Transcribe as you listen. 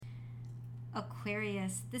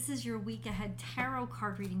Aquarius, this is your week ahead tarot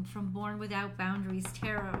card reading from Born Without Boundaries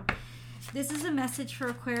Tarot. This is a message for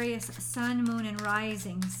Aquarius, sun, moon, and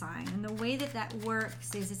rising sign. And the way that that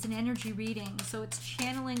works is it's an energy reading. So it's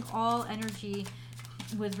channeling all energy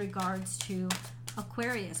with regards to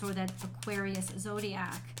Aquarius, or that Aquarius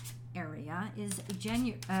zodiac area is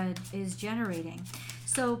generating.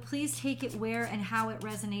 So please take it where and how it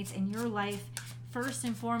resonates in your life. First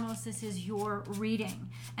and foremost, this is your reading,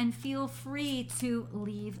 and feel free to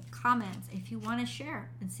leave comments if you want to share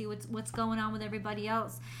and see what's going on with everybody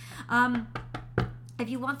else. If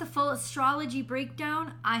you want the full astrology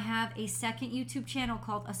breakdown, I have a second YouTube channel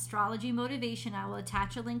called Astrology Motivation. I will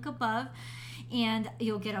attach a link above, and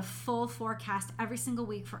you'll get a full forecast every single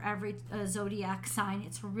week for every zodiac sign.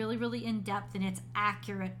 It's really, really in-depth, and it's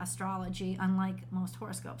accurate astrology, unlike most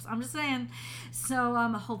horoscopes. I'm just saying. So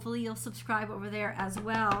hopefully you'll subscribe over there as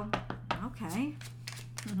well. Okay.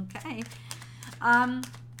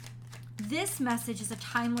 This message is a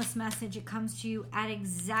timeless message. It comes to you at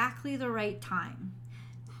exactly the right time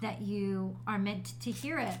that you are meant to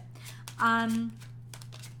hear it,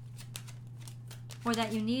 or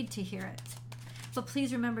that you need to hear it. But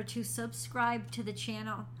please remember to subscribe to the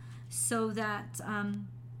channel so that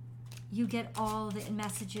you get all the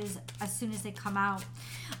messages as soon as they come out.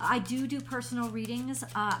 I do personal readings.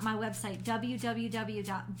 My website,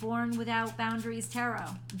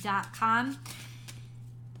 www.bornwithoutboundariestarot.com.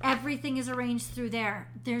 Everything is arranged through there.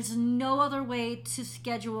 There's no other way to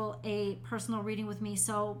schedule a personal reading with me,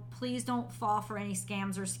 so please don't fall for any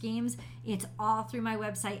scams or schemes. It's all through my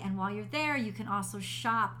website, and while you're there, you can also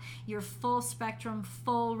shop your full spectrum,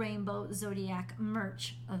 full rainbow zodiac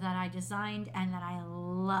merch that I designed and that I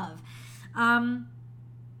love.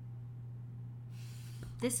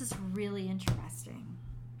 This is really interesting.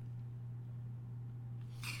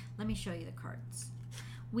 Let me show you the cards.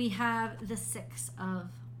 We have the Six of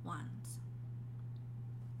Wands.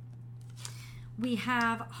 We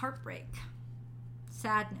have heartbreak,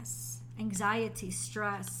 sadness, anxiety,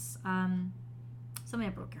 stress. Somebody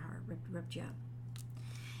broke your heart, ripped you up.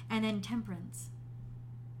 And then Temperance.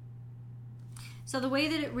 So the way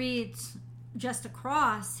that it reads just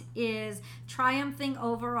across is triumphing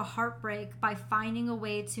over a heartbreak by finding a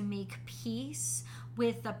way to make peace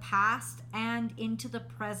with the past and into the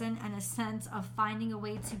present, and a sense of finding a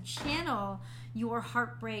way to channel your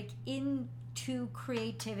heartbreak into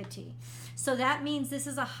creativity. So that means this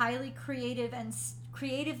is a highly creative and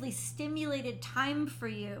creatively stimulated time for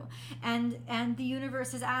you, and the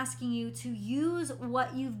universe is asking you to use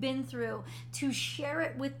what you've been through to share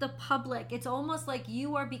it with the public. It's almost like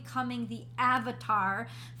you are becoming the avatar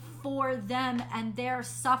for them and their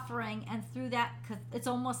suffering, and through that it's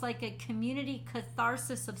almost like a community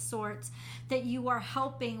catharsis of sorts that you are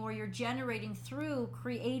helping, or you're generating through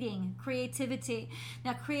creativity.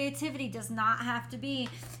 Now, creativity does not have to be,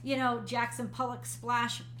 Jackson Pollock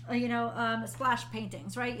splash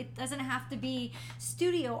paintings, right? It doesn't have to be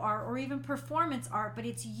studio art or even performance art, but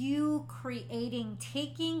it's you creating,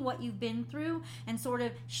 taking what you've been through and sort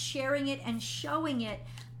of sharing it and showing it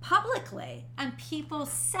publicly, and people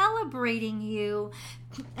celebrating you,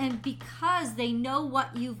 and because they know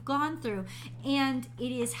what you've gone through, and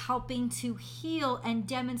it is helping to heal and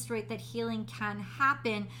demonstrate that healing can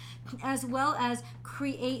happen, as well as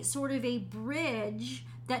create sort of a bridge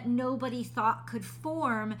that nobody thought could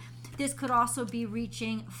form. This could also be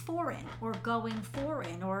reaching foreign, or going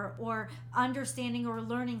foreign, or understanding or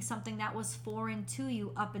learning something that was foreign to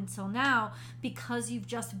you up until now, because you've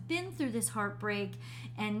just been through this heartbreak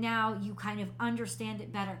and now you kind of understand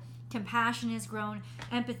it better. Compassion has grown,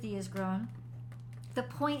 empathy has grown. The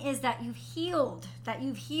point is that you've healed,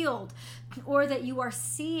 or that you are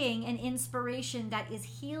seeing an inspiration that is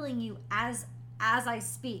healing you as I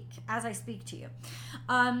speak to you.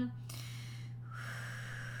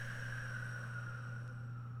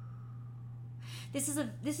 This is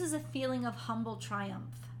a feeling of humble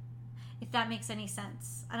triumph, if that makes any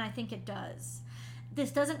sense, and I think it does.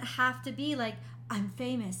 This doesn't have to be like, I'm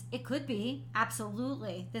famous. It could be,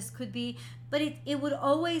 absolutely. This could be, but it would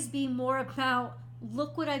always be more about,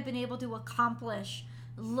 look what I've been able to accomplish.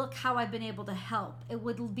 Look how I've been able to help. It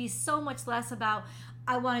would be so much less about,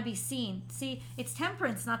 I want to be seen. See, it's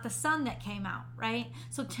Temperance, not the sun that came out, right?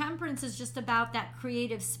 So Temperance is just about that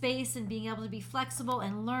creative space and being able to be flexible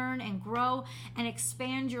and learn and grow and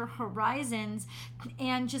expand your horizons,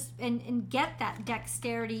 and just and get that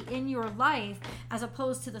dexterity in your life, as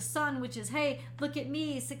opposed to the sun, which is, hey, look at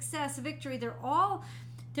me, success, victory. They're all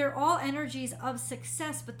they're all energies of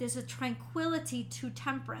success, but there's a tranquility to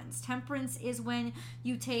temperance. Temperance is when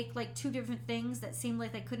you take like two different things that seem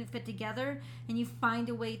like they couldn't fit together, and you find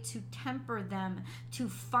a way to temper them, to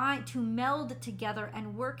meld together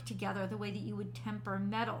and work together the way that you would temper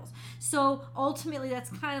metals. So ultimately, that's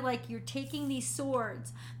kind of like you're taking these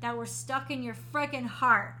swords that were stuck in your freaking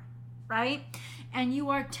heart, right? And you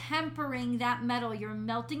are tempering that metal. You're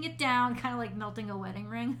melting it down, kind of like melting a wedding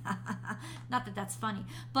ring. Not that that's funny,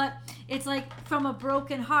 but it's like from a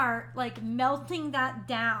broken heart, like melting that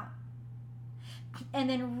down and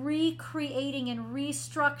then recreating and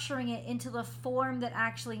restructuring it into the form that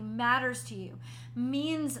actually matters to you,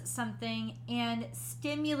 means something, and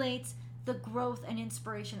stimulates the growth and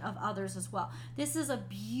inspiration of others as well. This is a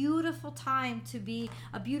beautiful time to be,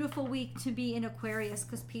 a beautiful week to be in Aquarius,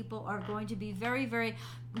 because people are going to be very, very,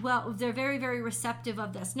 well, they're very, very receptive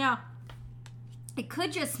of this. Now, it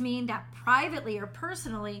could just mean that privately or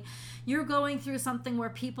personally, you're going through something where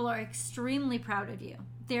people are extremely proud of you.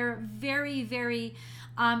 They're very, very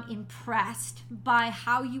impressed by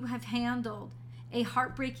how you have handled a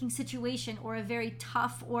heartbreaking situation, or a very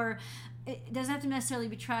tough, or it doesn't have to necessarily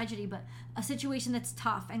be tragedy, but a situation that's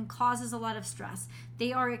tough and causes a lot of stress.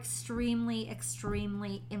 They are extremely,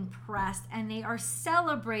 extremely impressed, and they are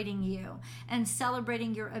celebrating you and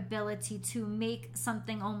celebrating your ability to make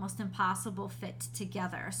something almost impossible fit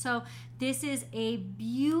together. So this is a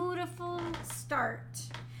beautiful start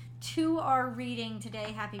to our reading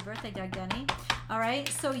today. Happy birthday, Doug Denny. All right,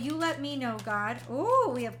 so you let me know, God.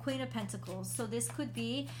 Oh, we have Queen of Pentacles. So this could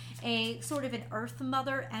be a sort of an Earth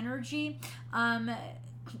Mother energy.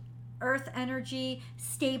 Earth energy,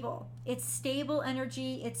 stable. It's stable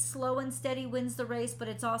energy. It's slow and steady wins the race, but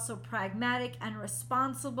it's also pragmatic and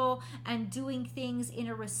responsible and doing things in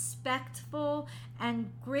a respectful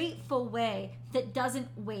and grateful way that doesn't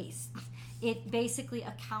waste. It basically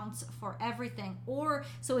accounts for everything. Or,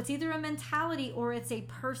 so it's either a mentality or it's a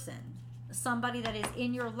person. Somebody that is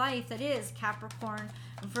in your life that is Capricorn,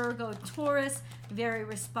 Virgo, Taurus, very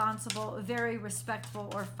responsible, very respectful,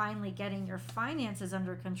 or finally getting your finances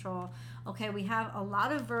under control. Okay, we have a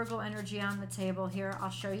lot of Virgo energy on the table here. I'll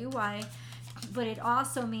show you why. But it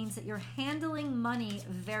also means that you're handling money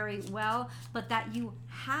very well, but that you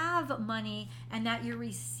have money and that you're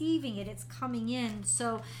receiving it. It's coming in.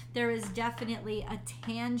 So there is definitely a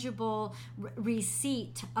tangible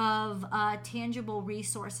receipt of tangible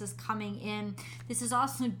resources coming in. This is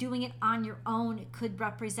also doing it on your own. It could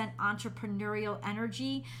represent entrepreneurial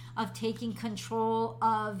energy of taking control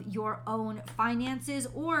of your own finances,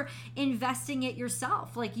 or investing it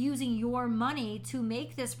yourself, like using your money to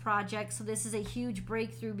make this project. So this is a huge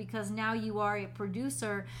breakthrough, because now you are a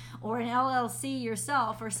producer or an LLC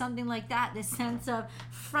yourself or something like that. This sense of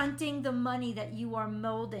fronting the money that you are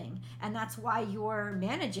molding, and that's why you're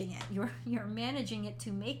managing it. You're managing it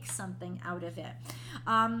to make something out of it.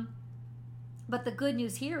 But the good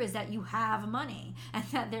news here is that you have money, and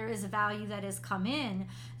that there is value that has come in.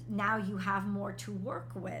 Now you have more to work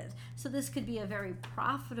with. So this could be a very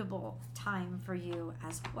profitable time for you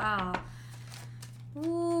as well.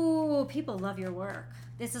 Ooh, people love your work.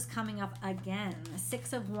 This is coming up again. The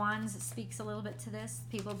Six of Wands speaks a little bit to this,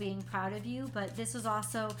 people being proud of you, but this is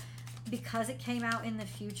also because it came out in the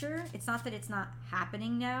future. It's not that it's not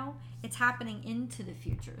happening now, it's happening into the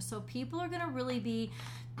future. So people are going to really be,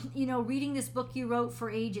 reading this book you wrote for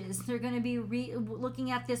ages. They're going to be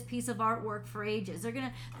looking at this piece of artwork for ages. They're going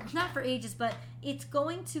to, not for ages, but it's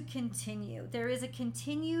going to continue. There is a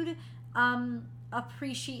continued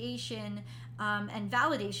appreciation and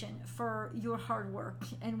validation for your hard work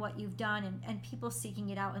and what you've done, and people seeking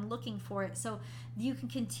it out and looking for it. So you can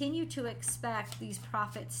continue to expect these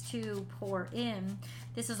profits to pour in.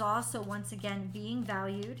 This is also, once again, being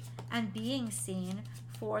valued and being seen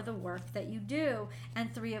for the work that you do.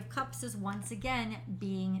 And Three of Cups is once again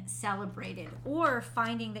being celebrated, or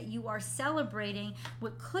finding that you are celebrating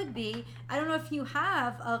what could be, I don't know if you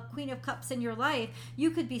have a Queen of Cups in your life,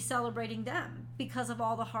 you could be celebrating them because of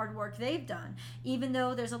all the hard work they've done. Even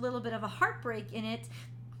though there's a little bit of a heartbreak in it,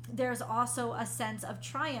 there's also a sense of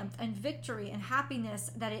triumph and victory and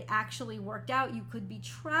happiness that it actually worked out. You could be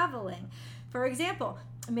traveling. For example,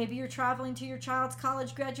 maybe you're traveling to your child's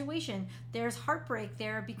college graduation. There's heartbreak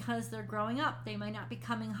there because they're growing up. They might not be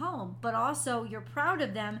coming home, but also you're proud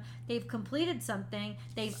of them. They've completed something.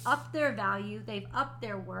 They've upped their value. They've upped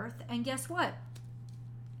their worth. And guess what?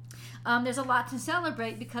 There's a lot to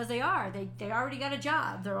celebrate because they already got a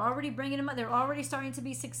job. They're already bringing them up. They're already starting to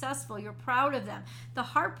be successful. You're proud of them. The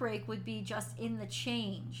heartbreak would be just in the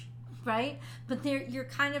change. right? But you're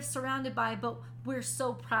kind of surrounded by, but we're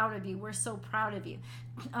so proud of you. We're so proud of you.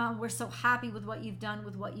 We're so happy with what you've done,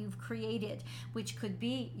 with what you've created, which could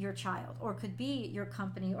be your child, or could be your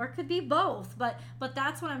company, or could be both. But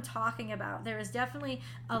that's what I'm talking about. There is definitely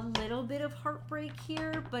a little bit of heartbreak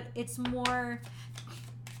here, but it's more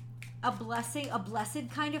a blessed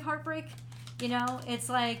kind of heartbreak. You know, it's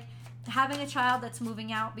like having a child that's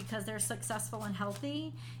moving out because they're successful and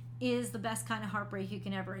healthy is the best kind of heartbreak you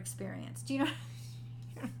can ever experience. Do you know?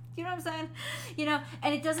 You know what I'm saying? You know,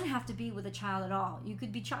 and it doesn't have to be with a child at all. You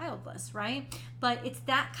could be childless, right? But it's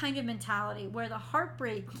that kind of mentality where the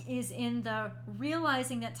heartbreak is in the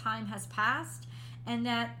realizing that time has passed and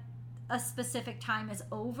that a specific time is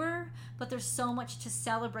over, but there's so much to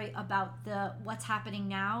celebrate about what's happening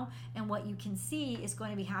now, and what you can see is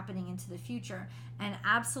going to be happening into the future. And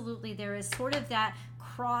absolutely, there is sort of that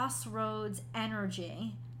crossroads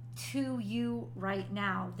energy to you right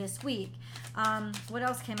now this week. What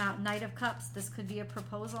else came out? Knight of Cups. This could be a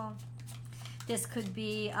proposal. This could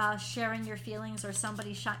be sharing your feelings, or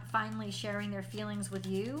somebody finally sharing their feelings with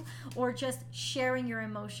you, or just sharing your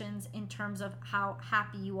emotions in terms of how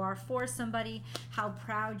happy you are for somebody, how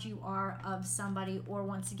proud you are of somebody, or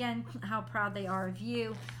once again, how proud they are of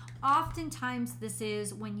you. Oftentimes this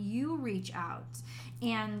is when you reach out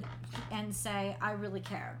and say, I really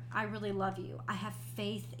care, I really love you, I have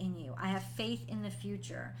faith in you, I have faith in the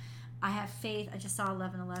future, I have faith. I just saw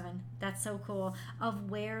 1111. That's so cool, of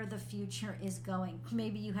where the future is going.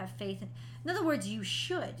 Maybe you have faith in other words, you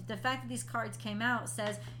should. The fact that these cards came out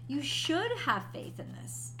says you should have faith in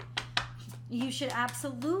this. You should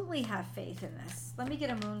absolutely have faith in this. Let me get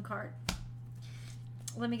a moon card.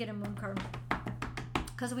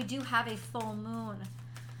 Because we do have a full moon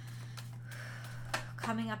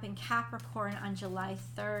coming up in Capricorn on July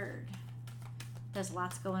 3rd. There's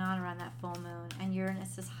lots going on around that full moon, and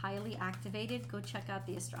Uranus is highly activated. Go check out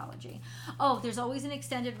the astrology. Oh, there's always an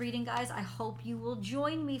extended reading, guys. I hope you will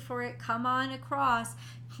join me for it. Come on across,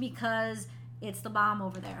 because it's the bomb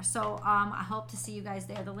over there. So I hope to see you guys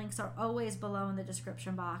there. The links are always below in the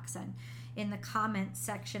description box and in the comment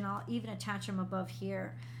section. I'll even attach them above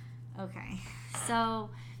here. Okay, so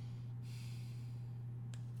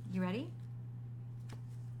you ready?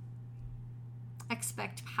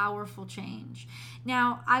 Expect powerful change.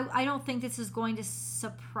 Now, I don't think this is going to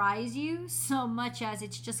surprise you so much as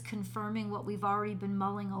it's just confirming what we've already been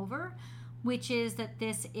mulling over, which is that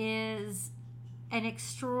this is an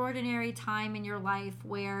extraordinary time in your life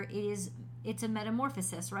where it's a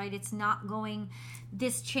metamorphosis, right? It's not going,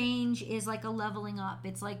 this change is like a leveling up.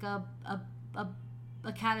 It's like a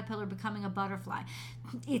caterpillar becoming a butterfly.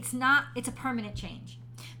 It's a permanent change,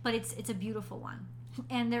 but it's a beautiful one.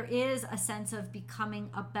 And there is a sense of becoming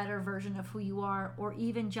a better version of who you are, or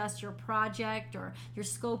even just your project or your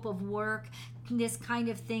scope of work, this kind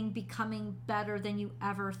of thing becoming better than you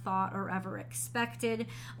ever thought or ever expected.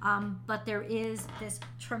 But there is this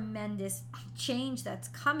tremendous change that's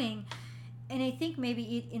coming. And I think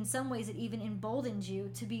maybe in some ways it even emboldens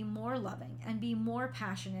you to be more loving and be more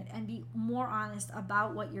passionate and be more honest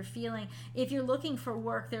about what you're feeling. If you're looking for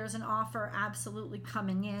work, there's an offer absolutely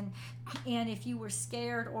coming in. And if you were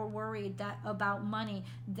scared or worried about money,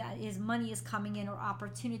 money is coming in, or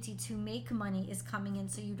opportunity to make money is coming in,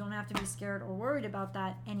 so you don't have to be scared or worried about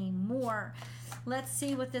that anymore. Let's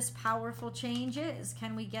see what this powerful change is.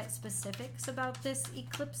 Can we get specifics about this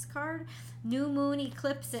eclipse card? New moon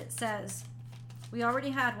eclipse, it says. We already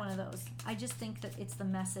had one of those. I just think that it's the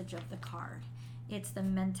message of the card. It's the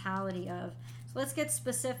mentality of. So let's get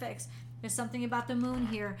specifics. There's something about the moon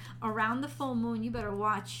here. Around the full moon, you better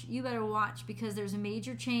watch. You better watch, because there's a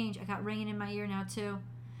major change. I got ringing in my ear now too.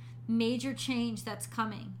 Major change that's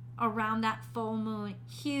coming around that full moon.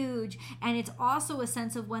 Huge. And it's also a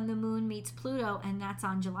sense of when the moon meets Pluto, and that's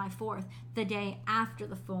on July 4th, the day after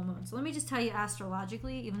the full moon. So let me just tell you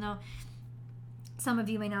astrologically, even though some of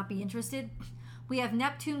you may not be interested. We have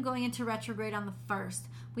Neptune going into retrograde on the 1st.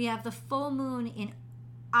 We have the full moon in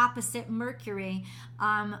opposite Mercury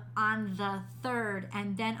on the 3rd.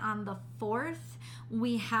 And then on the 4th,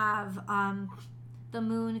 we have the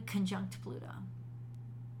moon conjunct Pluto.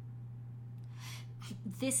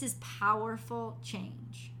 This is powerful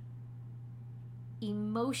change.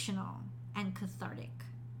 Emotional and cathartic.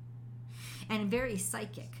 And very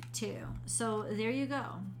psychic too. So there you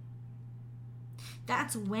go.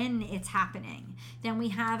 That's when it's happening. Then we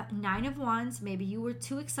have 9 of Wands. Maybe you were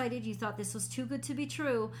too excited. You thought this was too good to be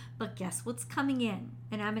true. But guess what's coming in?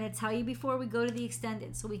 And I'm going to tell you before we go to the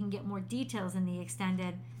extended, so we can get more details in the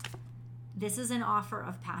extended. This is an offer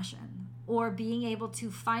of passion, or being able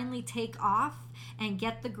to finally take off and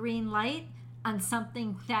get the green light on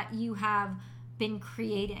something that you have been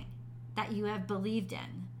creating, that you have believed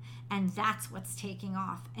in. And that's what's taking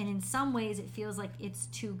off. And in some ways it feels like it's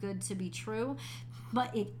too good to be true,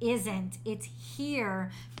 but it isn't. It's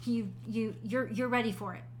here. You're ready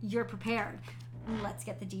for it. You're prepared. Let's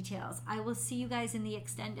get the details. I will see you guys in the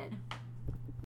extended.